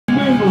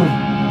remember,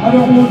 I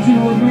don't want you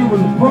to remember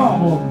the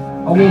problem.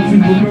 I want you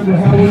to remember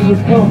how we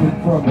recovered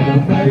from it,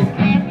 okay?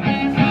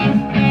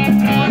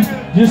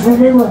 Just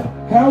remember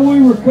how we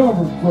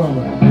recovered from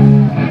it.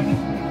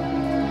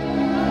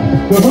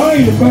 Because I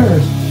ain't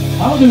embarrassed.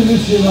 I'll do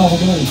this shit all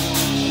day.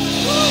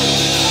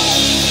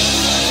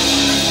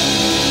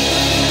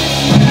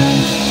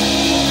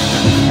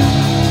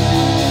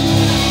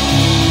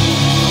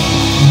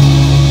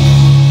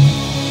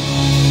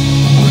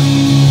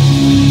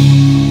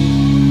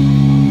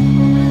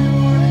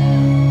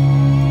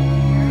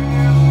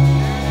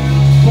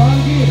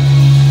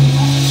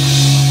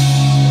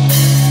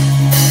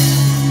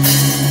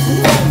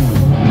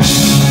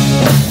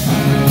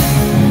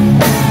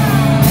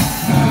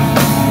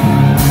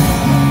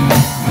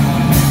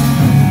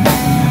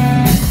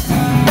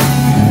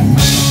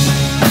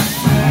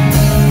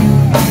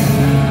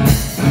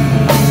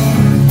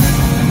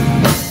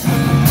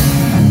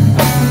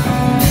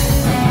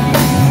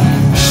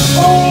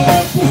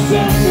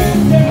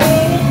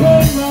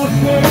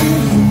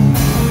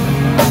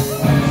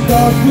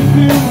 Start to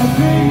feel my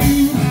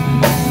dreams.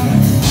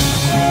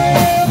 I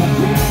am a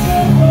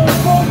kingdom of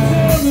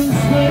time and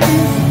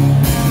space.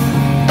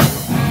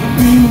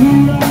 Feel the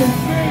right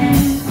thing.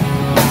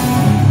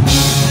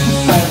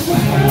 Set the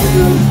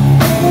boundaries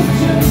of a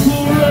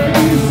gentle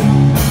race.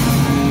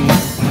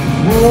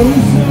 World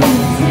is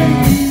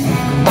untamed.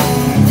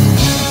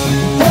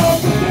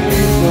 Darker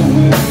days of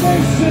which they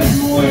sit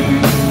and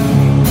wait.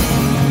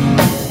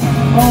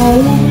 All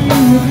will be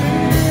remain.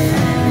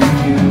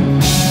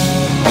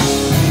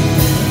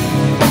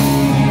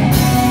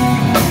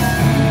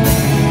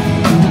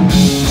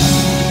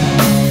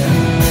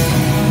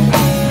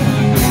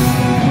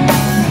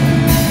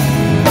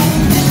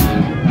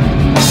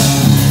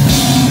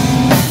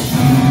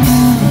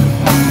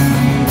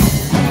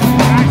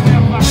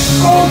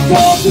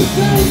 The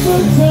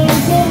painful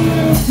times I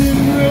lived in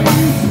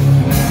grace.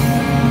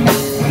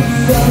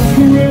 Sounds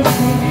caress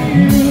my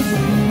ears.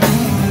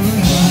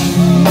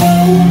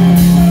 Now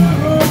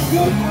whenever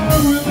could I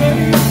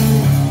relate?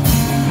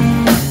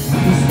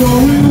 The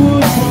story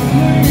was so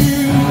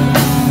clear.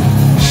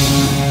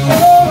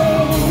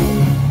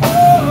 Oh,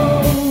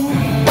 oh.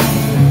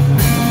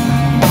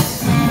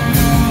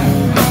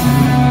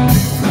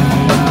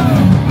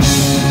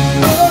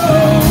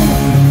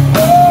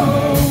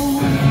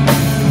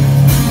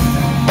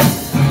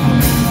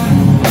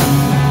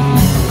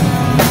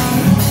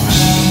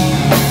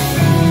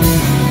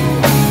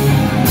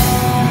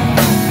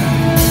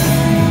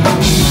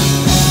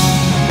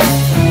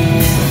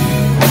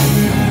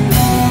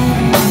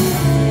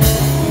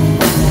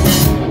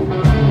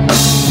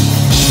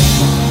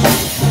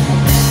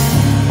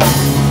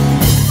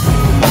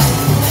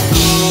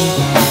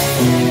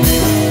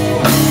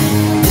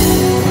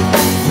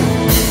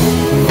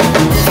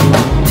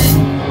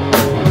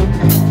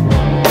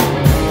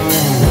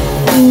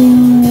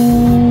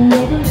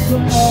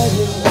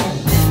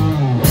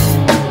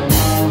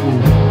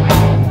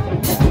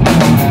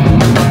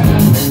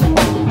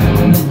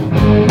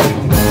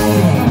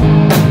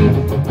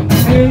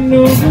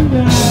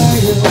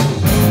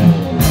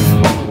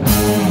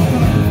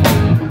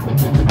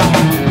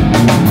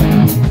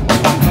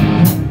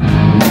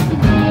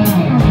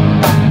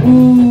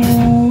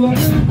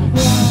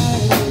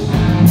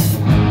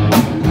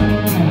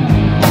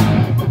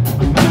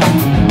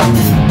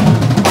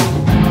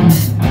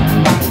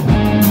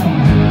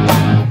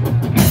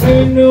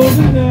 Ain't no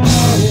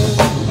denying,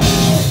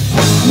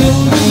 no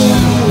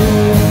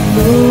denying,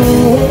 no.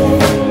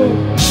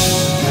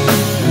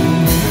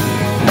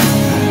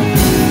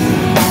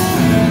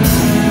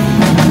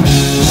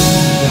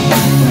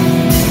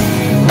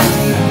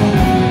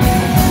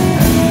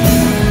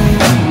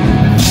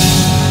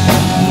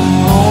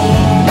 All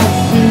I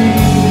see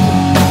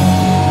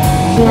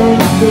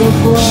turns to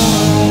brown.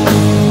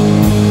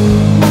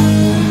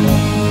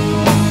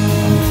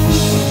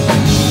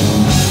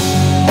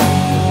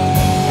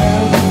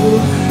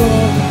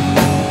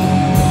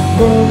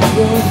 Burns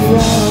the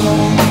ground.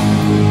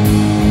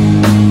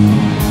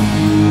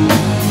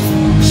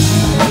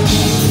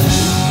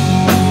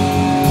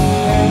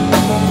 And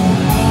my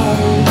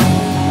eyes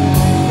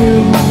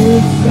filled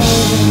with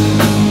silence.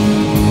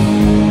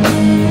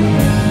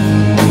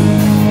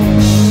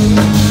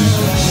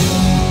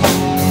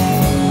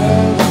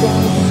 As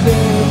I'm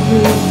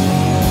standing,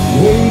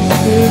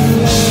 wasted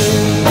land.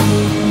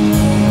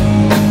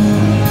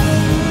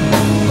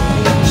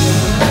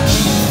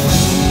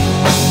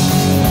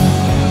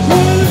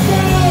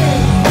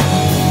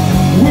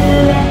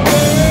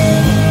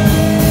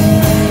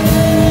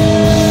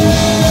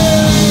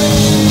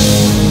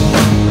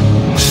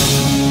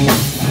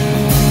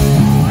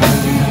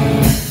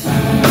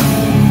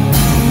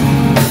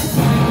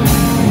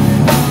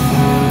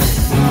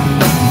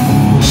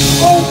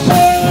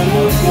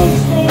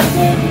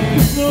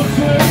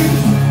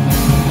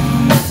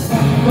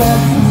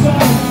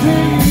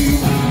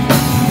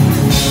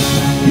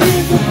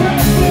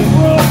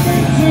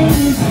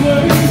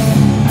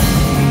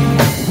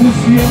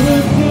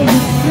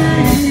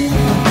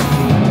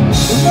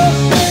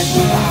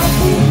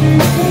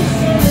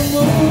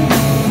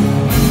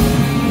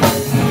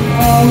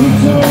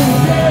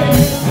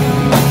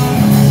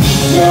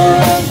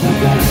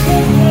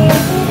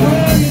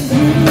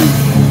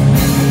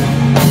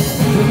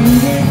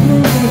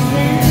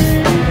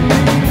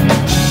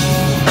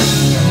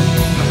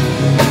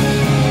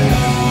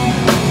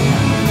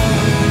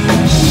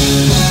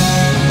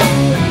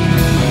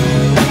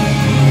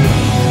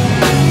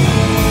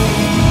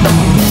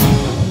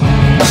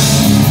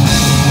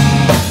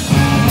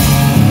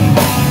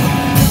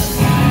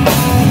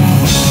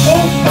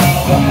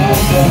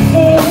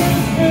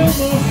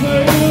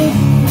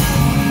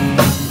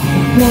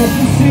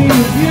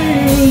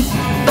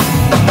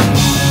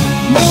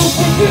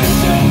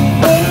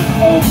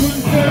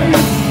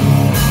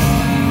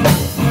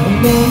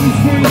 lonely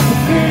streets to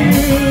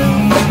feel.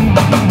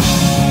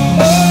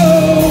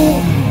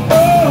 Oh,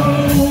 oh.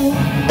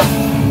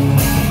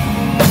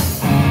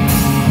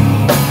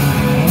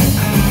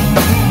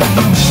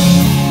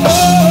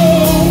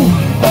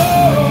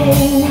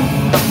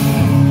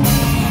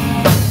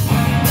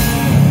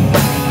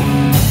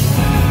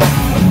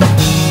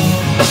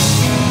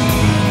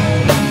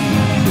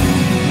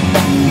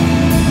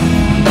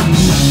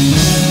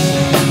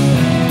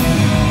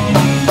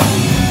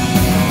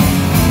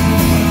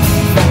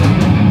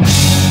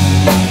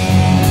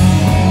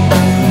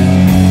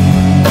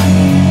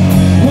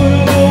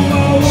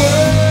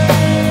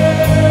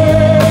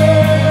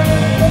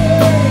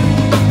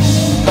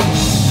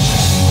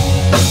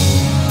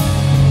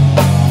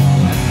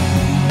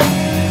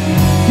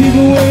 Keep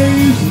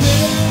away,